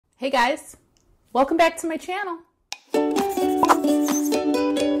Hey guys, welcome back to my channel.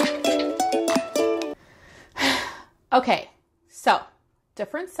 Okay, so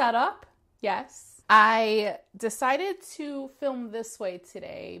different setup, yes. I decided to film this way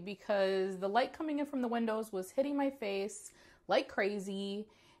today because the light coming in from the windows was hitting my face like crazy,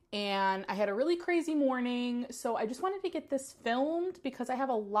 and I had a really crazy morning, so I just wanted to get this filmed because I have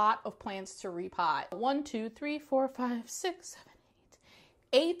a lot of plants to repot. 1, 2, 3, 4, 5, 6, 7,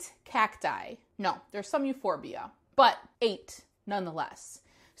 8 cacti. No, there's some euphorbia, but 8 nonetheless.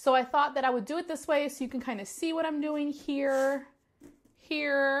 So I thought that I would do it this way so you can kind of see what I'm doing here,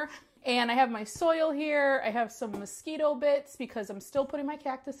 and I have my soil here. I have some mosquito bits because I'm still putting my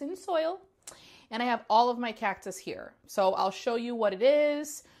cactus in soil, and I have all of my cactus here. So I'll show you what it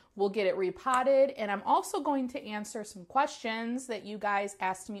is. We'll get it repotted, and I'm also going to answer some questions that you guys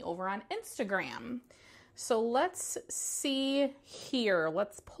asked me over on Instagram. So let's see here.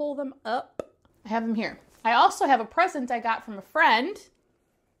 Let's pull them up. I have them here. I also have a present I got from a friend.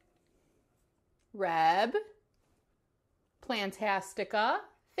 Reb Plantastica.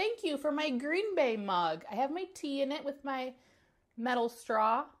 Thank you for my Green Bay mug. I have my tea in it with my metal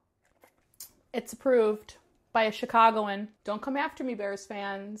straw. It's approved by a Chicagoan. Don't come after me, Bears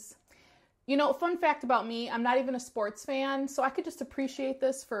fans. You know, fun fact about me, I'm not even a sports fan, so I could just appreciate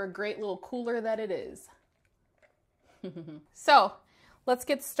this for a great little cooler that it is. So let's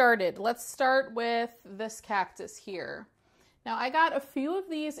get started. Let's start with this cactus here. Now I got a few of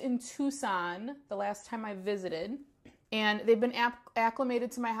these in Tucson the last time I visited, and they've been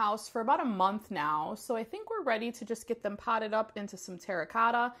acclimated to my house for about a month now. So I think we're ready to just get them potted up into some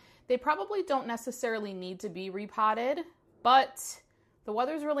terracotta. They probably don't necessarily need to be repotted, but the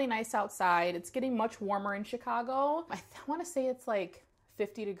weather's really nice outside. It's getting much warmer in Chicago. I want to say it's like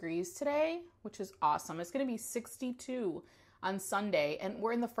 50 degrees today, which is awesome. It's going to be 62 on Sunday, and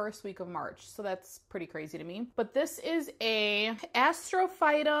we're in the first week of March, so that's pretty crazy to me. But this is a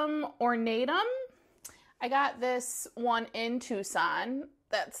Astrophytum ornatum. I got this one in Tucson.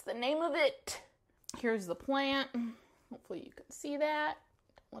 That's the name of it. Here's the plant. Hopefully you can see that.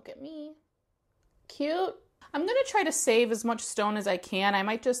 Look at me. Cute. I'm going to try to save as much stone as I can. I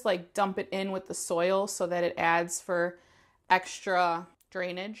might just like dump it in with the soil so that it adds for extra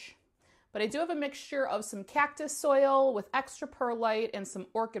drainage. But I do have a mixture of some cactus soil with extra perlite and some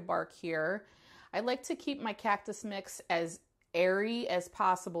orchid bark here. I like to keep my cactus mix as airy as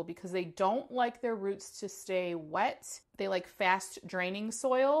possible because they don't like their roots to stay wet. They like fast draining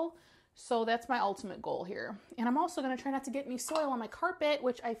soil. So that's my ultimate goal here. And I'm also going to try not to get any soil on my carpet,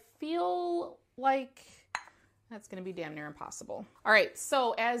 which I feel like that's going to be damn near impossible. All right,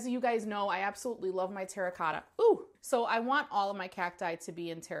 so as you guys know, I absolutely love my terracotta. Ooh, so I want all of my cacti to be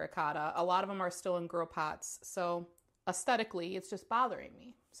in terracotta. A lot of them are still in grow pots, so aesthetically, it's just bothering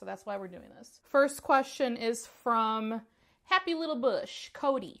me. So that's why we're doing this. First question is from Happy Little Bush,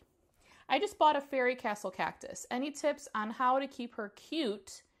 Cody. I just bought a fairy castle cactus. Any tips on how to keep her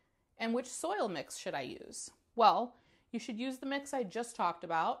cute, and which soil mix should I use? Well, you should use the mix I just talked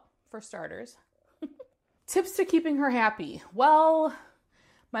about, for starters. Tips to keeping her happy. Well,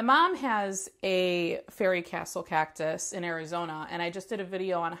 my mom has a fairy castle cactus in Arizona, and I just did a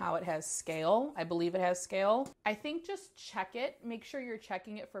video on how it has scale. I believe it has scale. I think just check it. Make sure you're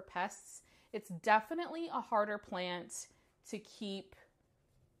checking it for pests. It's definitely a harder plant to keep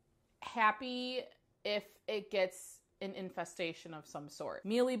happy if it gets an infestation of some sort.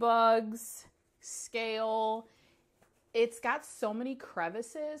 Mealybugs, scale. It's got so many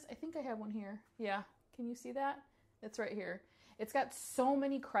crevices. I think I have one here. Yeah. Can you see that? It's right here. It's got so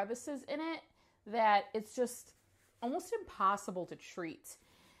many crevices in it that it's just almost impossible to treat.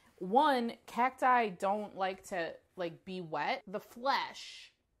 One, cacti don't like to be wet. The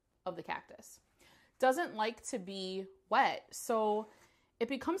flesh of the cactus doesn't like to be wet. So it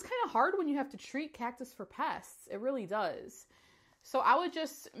becomes kind of hard when you have to treat cactus for pests. It really does. So I would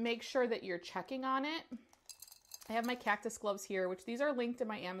just make sure that you're checking on it. I have my cactus gloves here, which these are linked in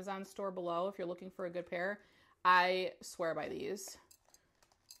my Amazon store below if you're looking for a good pair. I swear by these.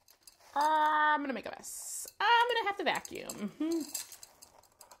 I'm going to make a mess. I'm going to have to vacuum.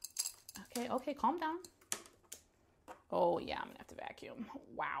 Okay, calm down. Oh yeah, I'm going to have to vacuum.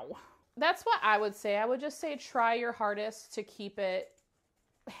 Wow. That's what I would say. I would just say try your hardest to keep it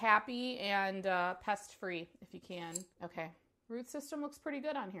happy and pest-free if you can. Okay, root system looks pretty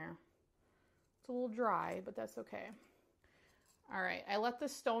good on here. It's a little dry, but that's okay. All right, I let the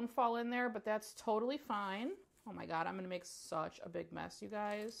stone fall in there, but that's totally fine. Oh my God, I'm gonna make such a big mess, you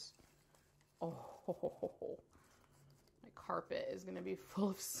guys. Oh, my carpet is gonna be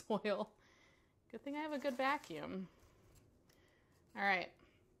full of soil. Good thing I have a good vacuum. All right,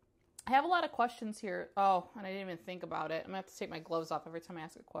 I have a lot of questions here. Oh, and I didn't even think about it. I'm gonna have to take my gloves off every time I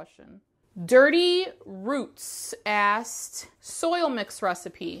ask a question. Dirty Roots asked, soil mix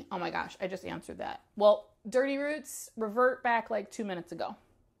recipe. Oh my gosh, I just answered that. Well, Dirty Roots, revert back like 2 minutes ago.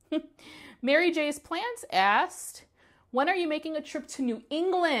 Mary J's Plants asked, when are you making a trip to New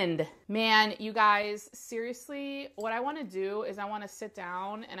England? Man, you guys, seriously, what I want to do is I want to sit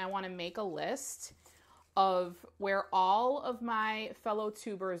down and I want to make a list of where all of my fellow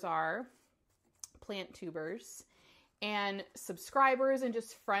tubers are, plant tubers, and subscribers and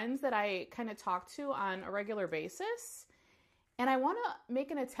just friends that I kind of talk to on a regular basis. And I want to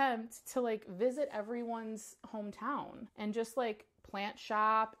make an attempt to like visit everyone's hometown and just like plant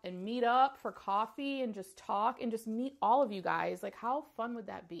shop and meet up for coffee and just talk and just meet all of you guys. Like, how fun would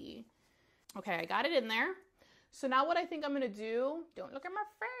that be? Okay, I got it in there. So now what I think I'm going to do, don't look at my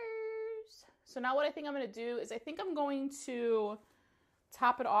face. So now what I think I'm going to do is I think I'm going to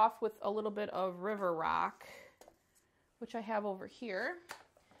top it off with a little bit of river rock, which I have over here.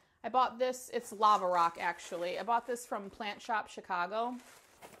 I bought this, it's lava rock actually. I bought this from Plant Shop Chicago.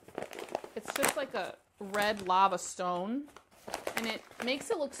 It's just like a red lava stone and it makes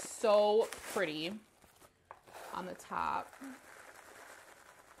it look so pretty on the top.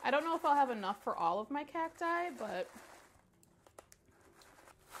 I don't know if I'll have enough for all of my cacti, but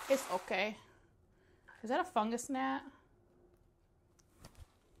it's okay. Is that a fungus gnat?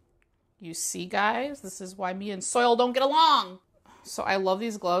 You see, guys, this is why me and soil don't get along. So I love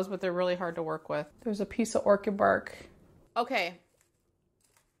these gloves, but they're really hard to work with. There's a piece of orchid bark. Okay,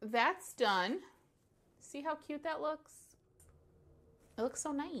 that's done. See how cute that looks? It looks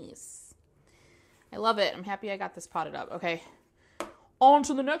so nice. I love it. I'm happy I got this potted up. Okay, on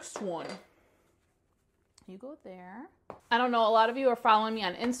to the next one. You go there. I don't know, a lot of you are following me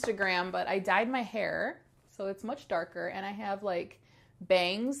on Instagram, but I dyed my hair, so it's much darker, and I have like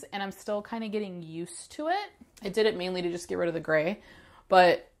bangs, and I'm still kind of getting used to it. I did it mainly to just get rid of the gray,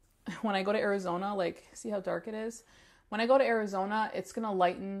 but when I go to Arizona, like, see how dark it is? When I go to Arizona, it's gonna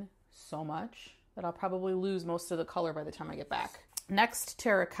lighten so much that I'll probably lose most of the color by the time I get back. Next,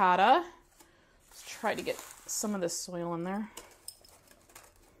 terracotta. Let's try to get some of this soil in there.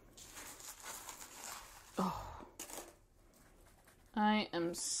 Oh, I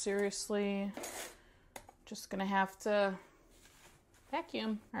am seriously just gonna have to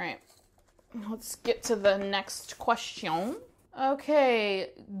vacuum. All right, let's get to the next question.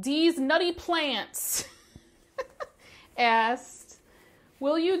 Okay, D's Nutty Plants asked,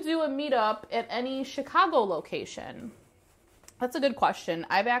 will you do a meetup at any Chicago location? That's a good question.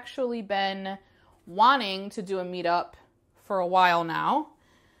 I've actually been wanting to do a meetup for a while now.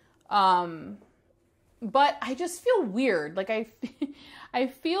 But I just feel weird. Like I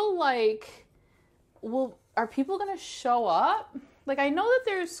feel like, well, are people going to show up? Like, I know that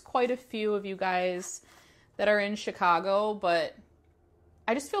there's quite a few of you guys that are in Chicago, but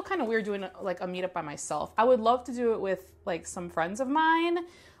I just feel kind of weird doing like a meetup by myself. I would love to do it with like some friends of mine,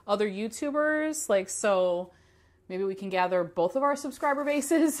 other YouTubers, like, so maybe we can gather both of our subscriber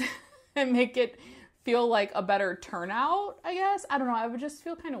bases and make it feel like a better turnout, I guess. I don't know. I would just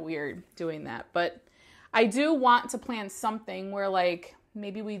feel kind of weird doing that, but I do want to plan something where like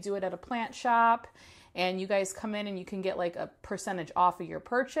maybe we do it at a plant shop and you guys come in and you can get like a percentage off of your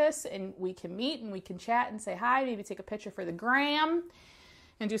purchase and we can meet and we can chat and say hi, maybe take a picture for the gram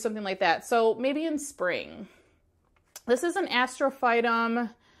and do something like that. So maybe in spring. This is an Astrophytum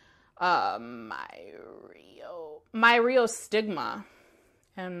myriostigma,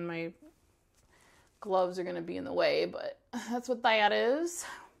 and my gloves are going to be in the way, but that's what that is.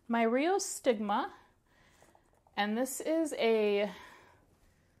 Myriostigma, and this is a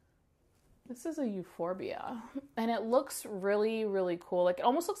euphorbia, and it looks really, really cool. Like, it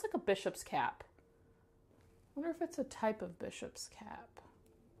almost looks like a bishop's cap. I wonder if it's a type of bishop's cap.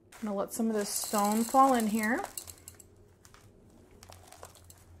 I'm going to let some of this stone fall in here.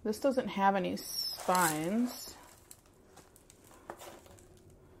 This doesn't have any spines.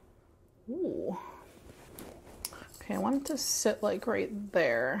 Ooh. Okay, I want it to sit like right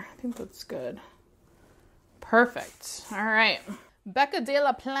there. I think that's good. Perfect. All right. Becca de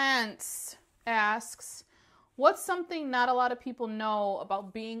la Plants asks, what's something not a lot of people know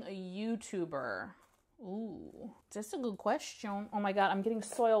about being a YouTuber? Ooh, that's a good question. Oh my God, I'm getting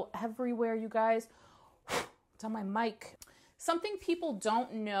soil everywhere, you guys. It's on my mic. Something people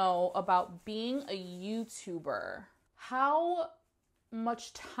don't know about being a YouTuber. How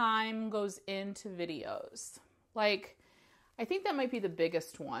much time goes into videos? Like, I think that might be the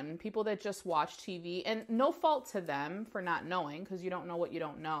biggest one. People that just watch TV, and no fault to them for not knowing, because you don't know what you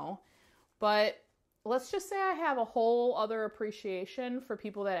don't know. But let's just say I have a whole other appreciation for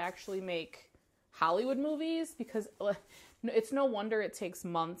people that actually make Hollywood movies, because it's no wonder it takes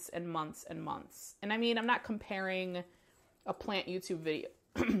months and months and months. And I mean, I'm not comparing a plant YouTube video,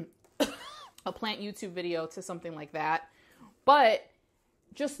 to something like that, but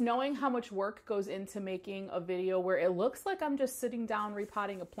just knowing how much work goes into making a video where it looks like I'm just sitting down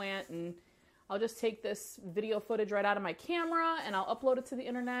repotting a plant, and I'll just take this video footage right out of my camera and I'll upload it to the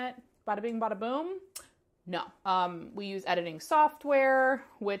internet. Bada bing, bada boom. No. We use editing software,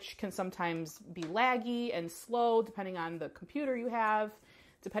 which can sometimes be laggy and slow depending on the computer you have,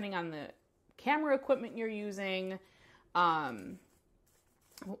 depending on the camera equipment you're using.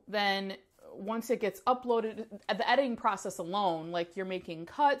 Then once it gets uploaded, the editing process alone, like you're making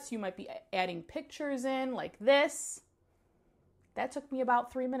cuts, you might be adding pictures in like this. That took me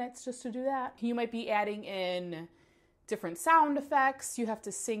about 3 minutes just to do that. You might be adding in different sound effects. You have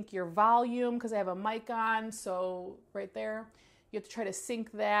to sync your volume because I have a mic on. So right there, you have to try to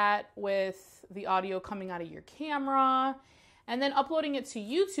sync that with the audio coming out of your camera. And then uploading it to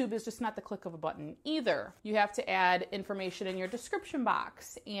YouTube is just not the click of a button either. You have to add information in your description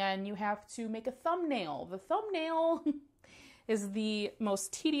box, and you have to make a thumbnail. The thumbnail is the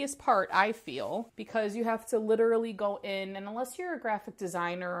most tedious part, I feel, because you have to literally go in, and unless you're a graphic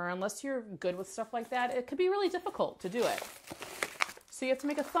designer or unless you're good with stuff like that, it could be really difficult to do it. So you have to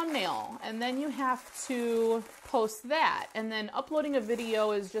make a thumbnail, and then you have to post that. And then uploading a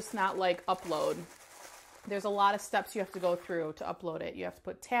video is just not like upload. There's a lot of steps you have to go through to upload it. You have to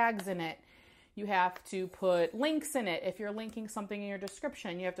put tags in it. You have to put links in it. If you're linking something in your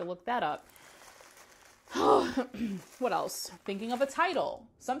description, you have to look that up. What else? Thinking of a title.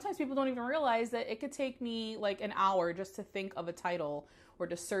 Sometimes people don't even realize that it could take me like an hour just to think of a title or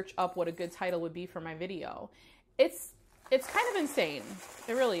to search up what a good title would be for my video. It's kind of insane.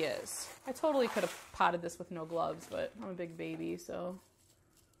 It really is. I totally could have potted this with no gloves, but I'm a big baby, so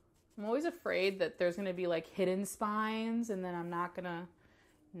I'm always afraid that there's going to be like hidden spines and then I'm not going to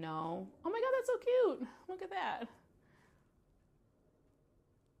know. Oh my God, that's so cute. Look at that.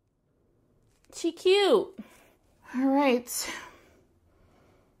 She cute. All right.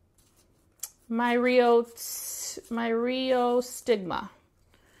 My Rio stigma.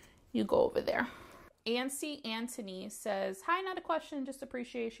 You go over there. Ancy Anthony says, hi, not a question, just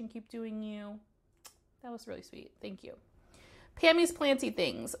appreciation. Keep doing you. That was really sweet. Thank you. Pammy's Planty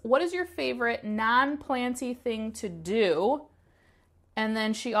Things. What is your favorite non-planty thing to do? And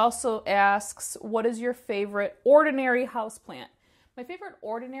then she also asks, what is your favorite ordinary houseplant? My favorite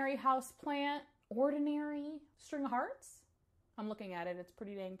ordinary houseplant, ordinary string of hearts. I'm looking at it. It's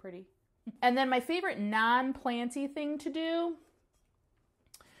pretty dang pretty. And then my favorite non-planty thing to do.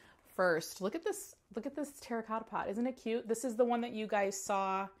 First, look at this terracotta pot. Isn't it cute? This is the one that you guys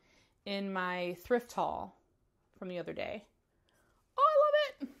saw in my thrift haul from the other day. Oh, I love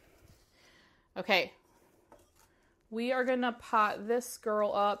it. Okay. We are going to pot this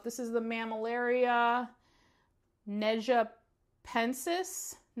girl up. This is the Mammillaria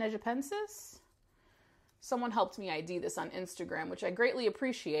Nejapensis. Someone helped me ID this on Instagram, which I greatly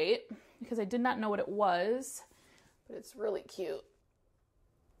appreciate because I did not know what it was, but it's really cute.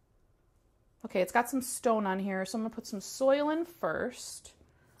 Okay, it's got some stone on here, so I'm going to put some soil in first.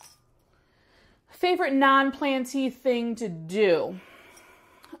 Favorite non-planty thing to do?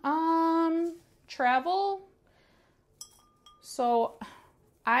 Travel. So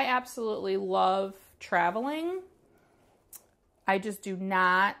I absolutely love traveling. I just do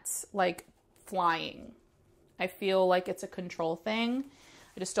not like flying. I feel like it's a control thing.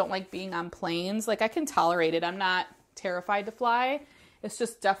 I just don't like being on planes. Like I can tolerate it. I'm not terrified to fly. It's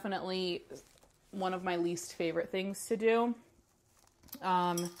just definitely one of my least favorite things to do.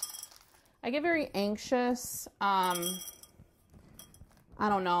 I get very anxious. I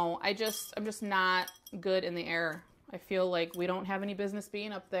don't know. I'm just not good in the air. I feel like we don't have any business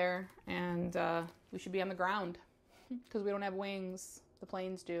being up there, and we should be on the ground because we don't have wings. The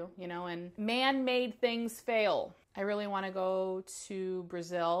planes do, you know, and man-made things fail. I really want to go to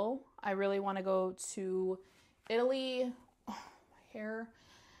Brazil. I really want to go to Italy. Oh, my hair.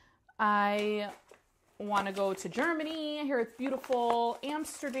 I want to go to Germany. I hear it's beautiful.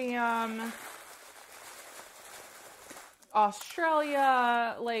 Amsterdam.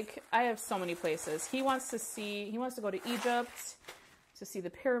 Australia. Like, I have so many places. He wants to go to Egypt to see the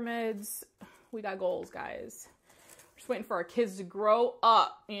pyramids. We got goals, guys. Just waiting for our kids to grow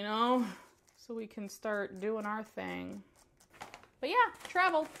up, you know, so we can start doing our thing. But yeah,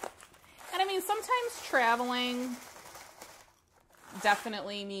 travel. And I mean, sometimes traveling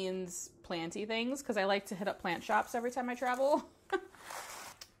definitely means planty things because I like to hit up plant shops every time I travel.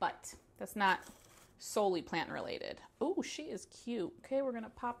 But that's not solely plant related. Oh, she is cute. Okay, we're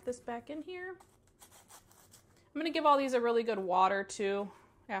gonna pop this back in here. I'm gonna give all these a really good water too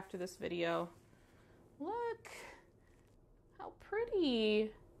after this video. Look, how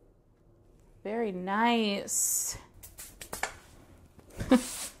pretty. Very nice.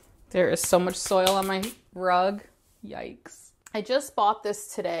 There is so much soil on my rug. Yikes. I just bought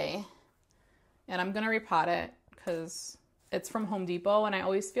this today and I'm gonna repot it because it's from Home Depot, and I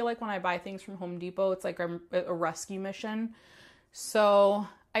always feel like when I buy things from Home Depot, it's like a rescue mission. So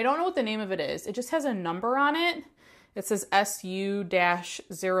I don't know what the name of it is. It just has a number on it. It says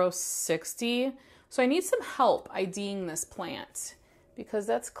SU-060. So I need some help IDing this plant because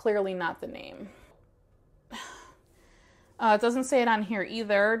that's clearly not the name. It doesn't say it on here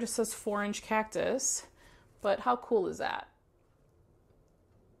either. It just says 4-inch cactus. But how cool is that?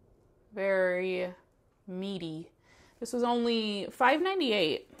 Very meaty. This was only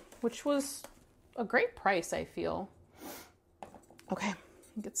 $5.98, which was a great price, I feel. Okay,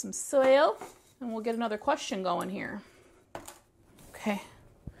 get some soil and we'll get another question going here. Okay.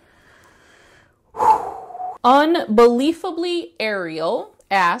 Unbelievably Ariel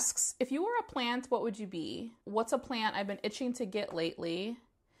asks, if you were a plant, what would you be? What's a plant I've been itching to get lately?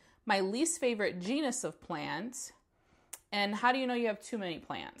 My least favorite genus of plant. And how do you know you have too many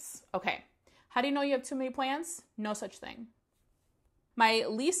plants? Okay. How do you know you have too many plants? No such thing. My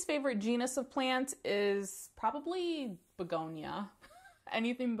least favorite genus of plant is probably begonia.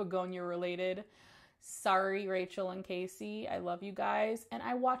 Anything begonia related. Sorry, Rachel and Casey. I love you guys. And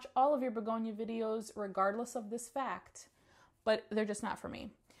I watch all of your begonia videos regardless of this fact. But they're just not for me.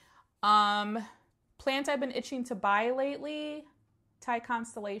 Plant I've been itching to buy lately. Thai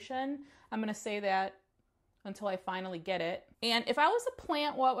constellation. I'm going to say that until I finally get it. And if I was a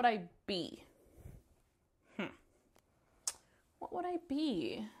plant, what would I be? What would I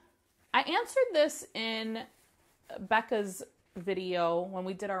be? I answered this in Becca's video when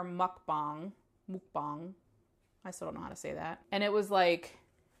we did our mukbang. I still don't know how to say that. And it was like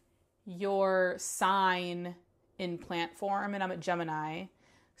your sign in plant form, and I'm a Gemini.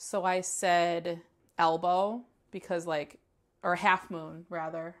 So I said elbow because like, or half moon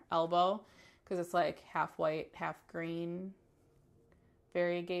rather, elbow, because it's like half white, half green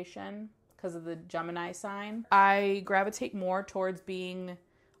variegation because of the Gemini sign. I gravitate more towards being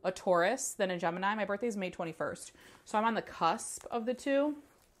a Taurus than a Gemini. My birthday is May 21st. So I'm on the cusp of the two.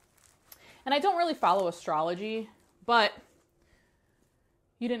 And I don't really follow astrology, but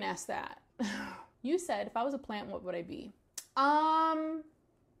you didn't ask that. You said, if I was a plant, what would I be? I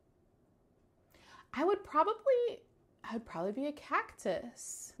would probably be a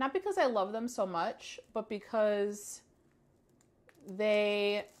cactus. Not because I love them so much, but because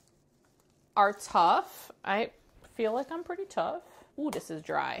they are tough. I feel like I'm pretty tough. Ooh, this is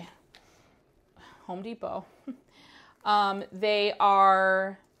dry. Home Depot. They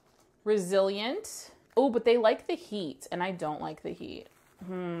are resilient. Oh, but they like the heat, and I don't like the heat.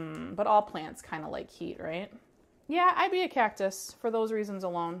 But all plants kind of like heat, right? Yeah, I'd be a cactus for those reasons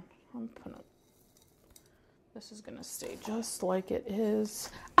alone. This is gonna stay just like it is.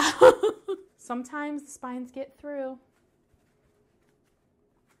 Sometimes the spines get through.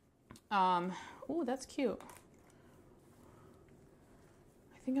 Ooh, that's cute.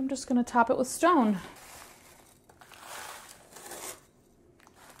 I think I'm just gonna top it with stone.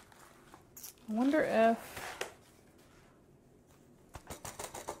 I wonder if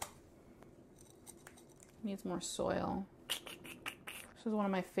it needs more soil. This is one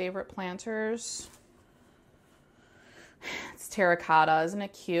of my favorite planters. It's terracotta, isn't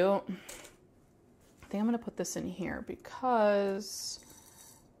it cute? I think I'm gonna put this in here because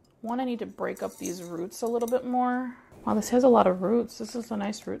one, I need to break up these roots a little bit more. Wow, this has a lot of roots. This is a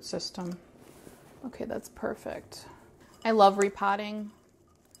nice root system. Okay, that's perfect. I love repotting.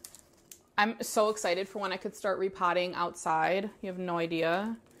 I'm so excited for when I could start repotting outside. You have no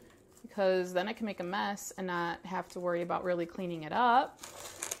idea. Because then I can make a mess and not have to worry about really cleaning it up.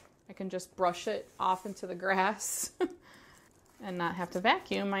 I can just brush it off into the grass and not have to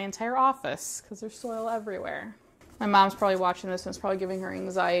vacuum my entire office because there's soil everywhere. My mom's probably watching this and it's probably giving her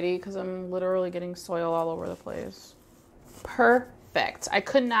anxiety because I'm literally getting soil all over the place. Perfect. I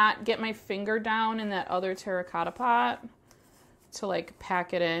could not get my finger down in that other terracotta pot to like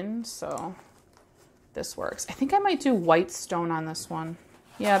pack it in, so this works. I think I might do white stone on this one.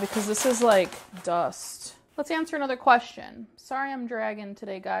 Yeah, because this is like dust. Let's answer another question. Sorry I'm dragging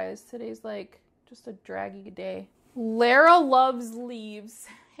today, guys. Today's like just a draggy day. Lara loves leaves.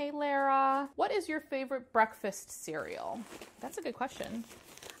 Hey, Lara. What is your favorite breakfast cereal? That's a good question.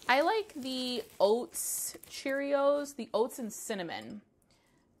 I like the oats Cheerios, the oats and cinnamon.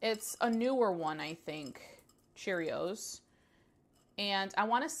 It's a newer one, I think. Cheerios. And I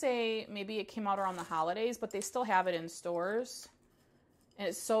want to say maybe it came out around the holidays, but they still have it in stores. And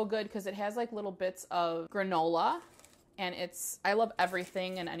it's so good because it has like little bits of granola. And I love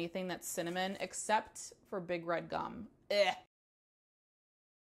everything and anything that's cinnamon except for Big Red Gum. Ugh.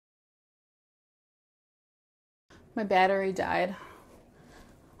 My battery died.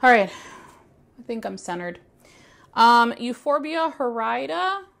 All right. I think I'm centered. Euphorbia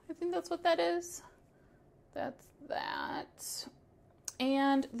horrida. I think that's what that is. That's that.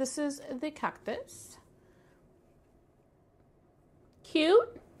 And this is the cactus.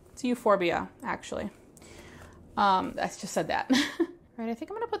 Cute. It's euphorbia, actually. I just said that. All right, I think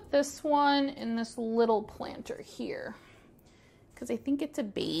I'm going to put this one in this little planter here because I think it's a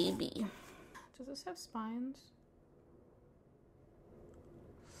baby. Does this have spines?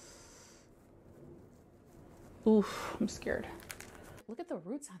 Oof, I'm scared. Look at the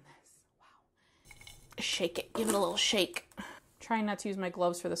roots on this. Wow. Shake it. Give it a little shake. Trying not to use my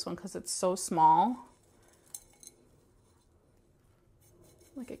gloves for this one because it's so small.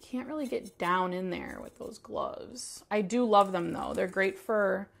 Like I can't really get down in there with those gloves. I do love them though. They're great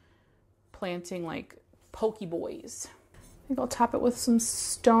for planting like pokeboys. I think I'll top it with some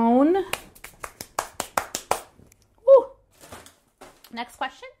stone. Woo! Next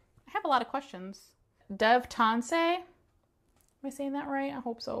question. I have a lot of questions. Dev Tanse. Am I saying that right? I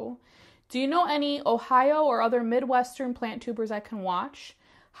hope so. Do you know any Ohio or other Midwestern plant tubers I can watch?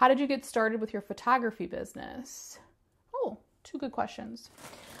 How did you get started with your photography business? Oh, two good questions.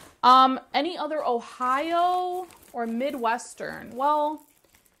 Any other Ohio or Midwestern? Well,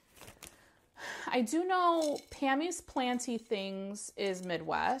 I do know Pammy's Planty Things is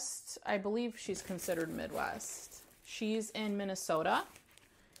Midwest. I believe she's considered Midwest. She's in Minnesota.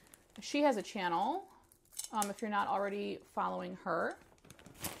 She has a channel. If you're not already following her.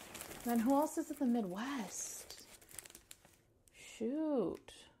 Then who else is in the Midwest?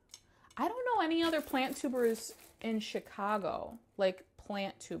 Shoot. I don't know any other plant tubers in Chicago, like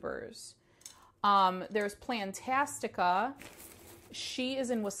plant tubers. There's Plantastica. She is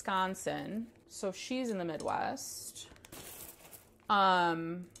in Wisconsin, so she's in the Midwest.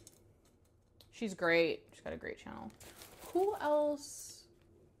 She's great. She's got a great channel. Who else?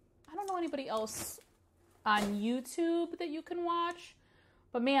 I don't know anybody else on YouTube that you can watch.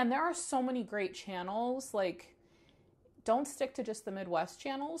 But man, there are so many great channels. Like, don't stick to just the Midwest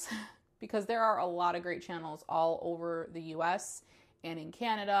channels because there are a lot of great channels all over the US and in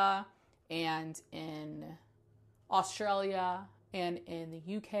Canada and in Australia and in the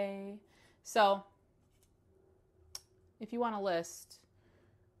UK. So if you want a list,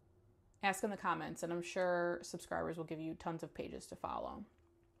 ask in the comments and I'm sure subscribers will give you tons of pages to follow.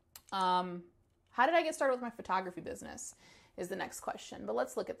 How did I get started with my photography business is the next question, but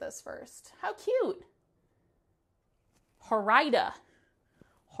let's look at this first. How cute. Horrida.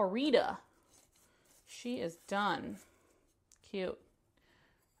 She is done. Cute.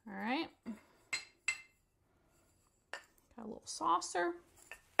 All right. Got a little saucer.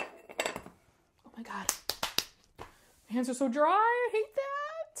 Oh my God. My hands are so dry. I hate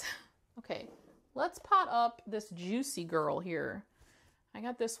that. Okay, let's pot up this juicy girl here. I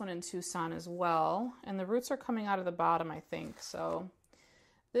got this one in Tucson as well, and the roots are coming out of the bottom, I think. So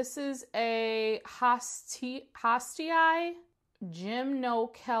this is a Hostii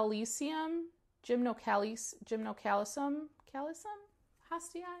Gymnocalycium, Hostii.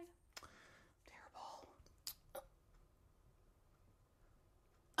 Terrible.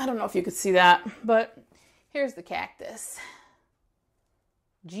 I don't know if you could see that, but here's the cactus.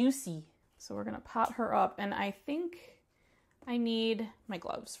 Juicy. So we're gonna pot her up, and I think I need my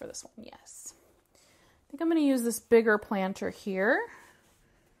gloves for this one, yes. I think I'm going to use this bigger planter here.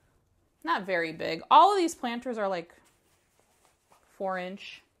 Not very big. All of these planters are like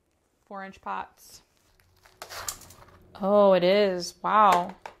 4-inch pots. Oh, it is.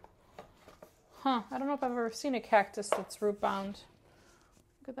 Wow. Huh. I don't know if I've ever seen a cactus that's root bound.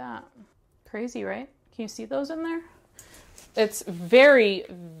 Look at that. Crazy, right? Can you see those in there? It's very,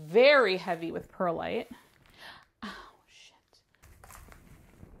 very heavy with perlite.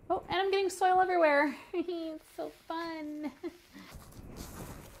 Oh, and I'm getting soil everywhere. It's so fun.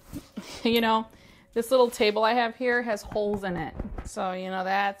 You know, this little table I have here has holes in it. So, you know,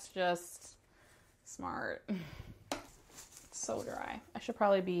 that's just smart. It's so dry. I should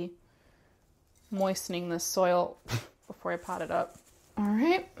probably be moistening this soil before I pot it up. All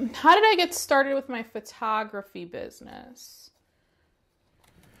right. How did I get started with my photography business?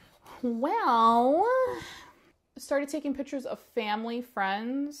 Well, started taking pictures of family,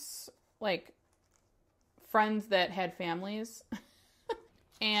 friends, like friends that had families.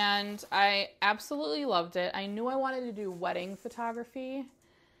 and I absolutely loved it. I knew I wanted to do wedding photography.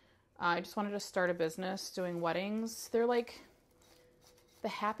 I just wanted to start a business doing weddings. They're like the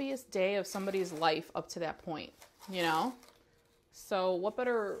happiest day of somebody's life up to that point, you know? So what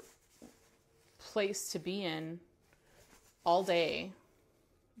better place to be in all day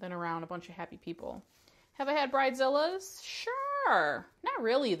than around a bunch of happy people? Have I had bridezillas? Sure. Not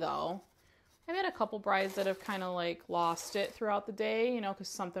really, though. I've had a couple brides that have kind of like lost it throughout the day, you know, because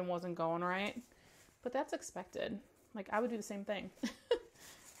something wasn't going right. But that's expected. Like, I would do the same thing.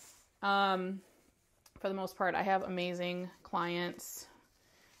 For the most part, I have amazing clients.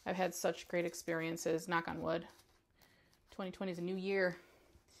 I've had such great experiences. Knock on wood. 2020 is a new year.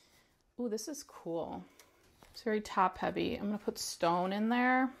 Ooh, this is cool. It's very top heavy. I'm going to put stone in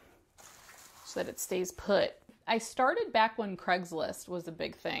there so that it stays put. I started back when Craigslist was a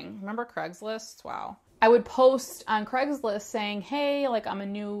big thing. Remember Craigslist? Wow. I would post on Craigslist saying, hey, like, I'm a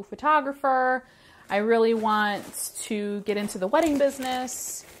new photographer. I really want to get into the wedding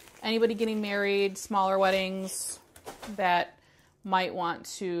business. Anybody getting married, smaller weddings that might want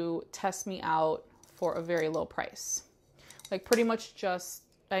to test me out for a very low price. Like, pretty much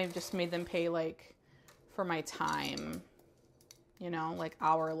I just made them pay like for my time, you know, like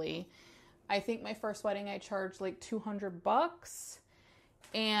hourly. I think my first wedding I charged like $200,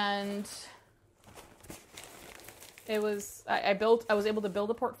 and it was, I was able to build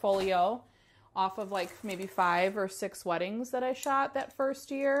a portfolio off of like maybe 5 or 6 weddings that I shot that first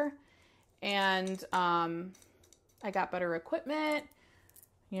year. And I got better equipment,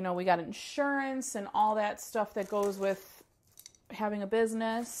 you know, we got insurance and all that stuff that goes with having a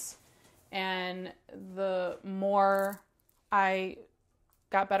business. And the more I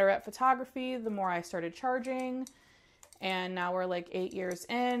got better at photography, the more I started charging. And now we're like 8 years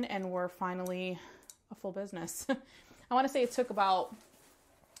in, and we're finally a full business. I want to say it took about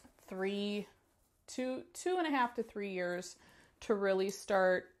 2.5 to 3 years to really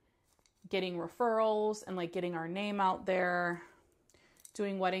start getting referrals and like getting our name out there,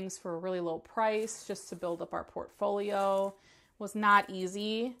 doing weddings for a really low price just to build up our portfolio. Was not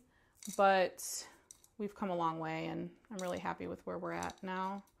easy, but we've come a long way, and I'm really happy with where we're at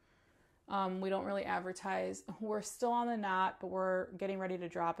now. We don't really advertise. We're still on the knot, but we're getting ready to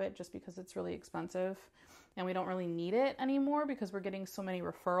drop it just because it's really expensive, and we don't really need it anymore because we're getting so many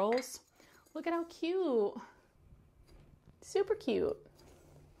referrals. Look at how cute. Super cute.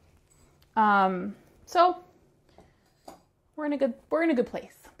 So we're in a good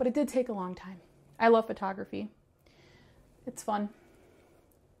place, but it did take a long time. I love photography. It's fun.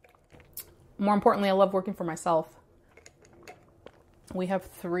 More importantly, I love working for myself. We have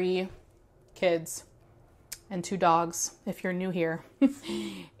 3 kids and 2 dogs, if you're new here.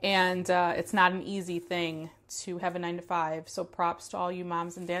 And it's not an easy thing to have a 9-to-5. So props to all you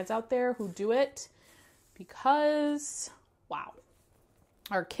moms and dads out there who do it, because, wow.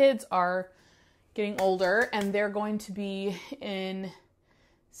 Our kids are getting older, and they're going to be in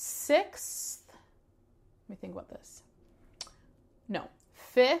 6th. Let me think about this. No,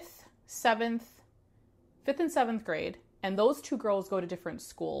 5th and 7th grade. And those 2 girls go to different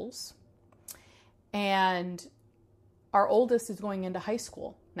schools. And our oldest is going into high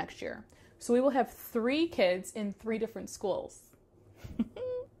school next year. So we will have 3 kids in 3 different schools.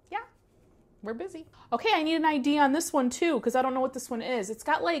 Yeah, we're busy. Okay, I need an ID on this one too, because I don't know what this one is. It's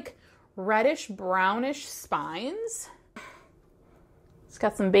got like reddish, brownish spines. It's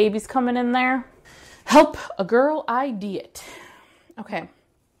got some babies coming in there. Help a girl ID it. Okay, I'm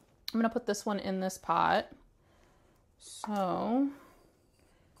going to put this one in this pot. So,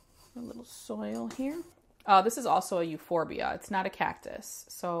 a little soil here. This is also a euphorbia. It's not a cactus.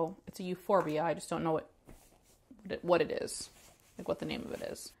 So, it's a euphorbia. I just don't know what it is. Like what the name of it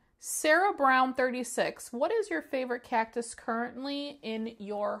is. Sarah Brown 36. What is your favorite cactus currently in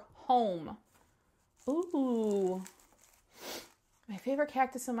your home? Ooh. My favorite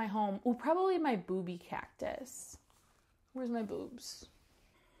cactus in my home. Ooh, probably my booby cactus. Where's my boobs?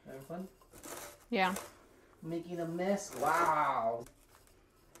 Having fun? Yeah. Making a mess? Wow.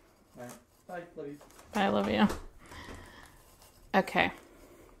 Alright. Bye. Love you. I love you. Okay.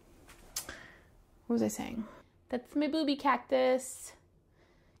 What was I saying? That's my booby cactus.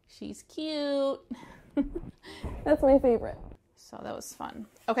 She's cute. That's my favorite. So that was fun.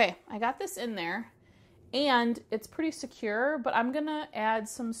 Okay, I got this in there, and it's pretty secure, but I'm gonna add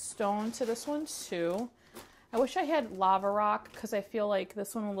some stone to this one too. I wish I had lava rock, because I feel like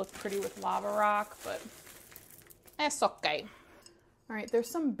this one will look pretty with lava rock, but it's okay. All right, there's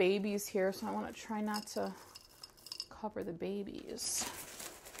some babies here, so I want to try not to cover the babies.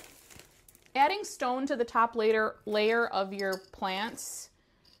 Adding stone to the top layer of your plants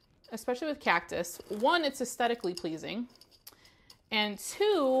especially with cactus. One, it's aesthetically pleasing. And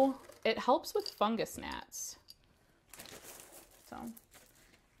two, it helps with fungus gnats. So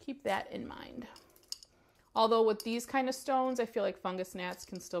keep that in mind. Although with these kind of stones, I feel like fungus gnats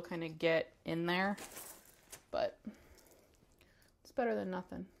can still kind of get in there. But it's better than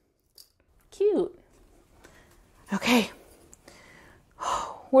nothing. Cute. Okay.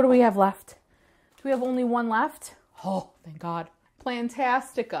 What do we have left? Do we have only one left? Oh, thank God.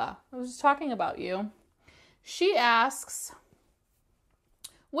 Plantastica. I was just talking about you. She asks,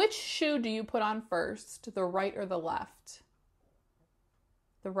 which shoe do you put on first, the right or the left?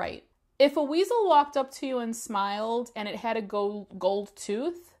 The right. If a weasel walked up to you and smiled and it had a gold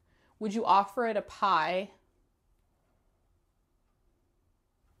tooth, would you offer it a pie?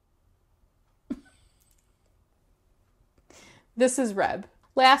 This is Reb.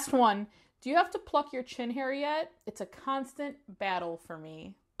 Last one. Do you have to pluck your chin hair yet? It's a constant battle for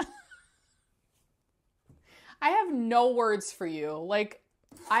me. I have no words for you. Like,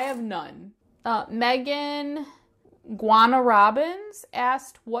 I have none. Megan Guana Robbins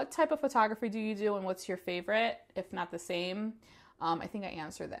asked, what type of photography do you do and what's your favorite, if not the same? I think I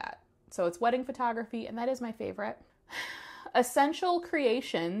answered that. So it's wedding photography, and that is my favorite. Essential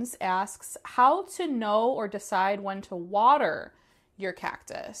Creations asks, how to know or decide when to water your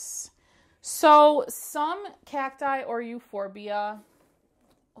cactus. So some cacti or euphorbia,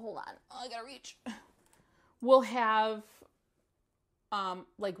 hold on, I gotta reach, will have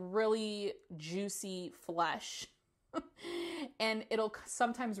like really juicy flesh. And it'll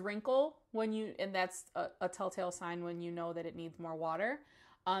sometimes wrinkle when you, and that's a telltale sign when you know that it needs more water,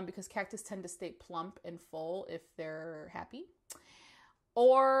 because cactus tend to stay plump and full if they're happy.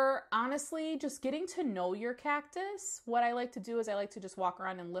 Or honestly, just getting to know your cactus. What I like to do is I like to just walk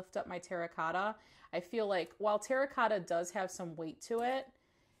around and lift up my terracotta. I feel like while terracotta does have some weight to it,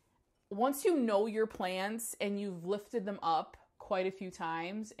 once you know your plants and you've lifted them up quite a few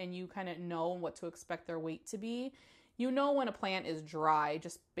times and you kind of know what to expect their weight to be, you know when a plant is dry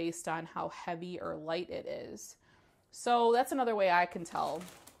just based on how heavy or light it is. So that's another way I can tell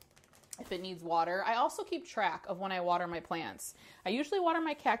if it needs water. I also keep track of when I water my plants. I usually water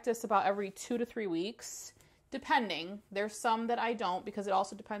my cactus about every 2 to 3 weeks, depending. There's some that I don't, because it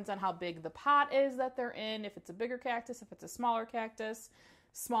also depends on how big the pot is that they're in. If it's a bigger cactus, if it's a smaller cactus.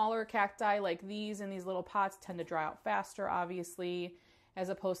 Smaller cacti like these in these little pots tend to dry out faster, obviously, as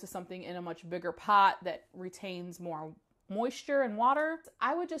opposed to something in a much bigger pot that retains more moisture and water.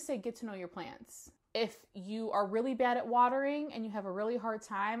 I would just say get to know your plants. If you are really bad at watering and you have a really hard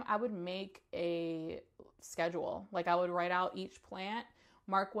time, I would make a schedule. Like I would write out each plant,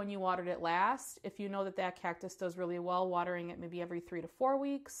 mark when you watered it last. If you know that that cactus does really well, watering it maybe every 3 to 4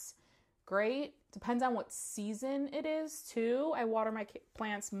 weeks, great. Depends on what season it is too. I water my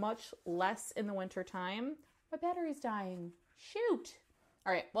plants much less in the winter time. My battery's dying. Shoot.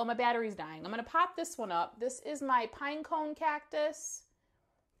 All right, well, my battery's dying. I'm gonna pop this one up. This is my pine cone cactus.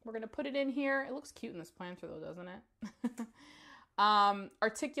 We're gonna put it in here. It looks cute in this planter though, doesn't it?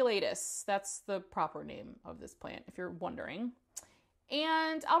 Articulatus, that's the proper name of this plant, if you're wondering.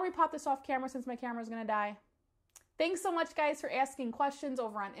 And I'll repot this off camera since my camera's gonna die. Thanks so much, guys, for asking questions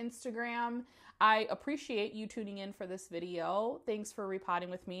over on Instagram. I appreciate you tuning in for this video. Thanks for repotting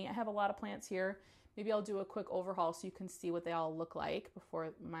with me. I have a lot of plants here. Maybe I'll do a quick overhaul so you can see what they all look like before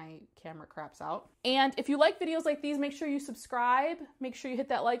my camera craps out. And if you like videos like these, make sure you subscribe. Make sure you hit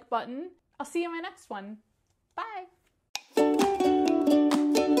that like button. I'll see you in my next one. Bye.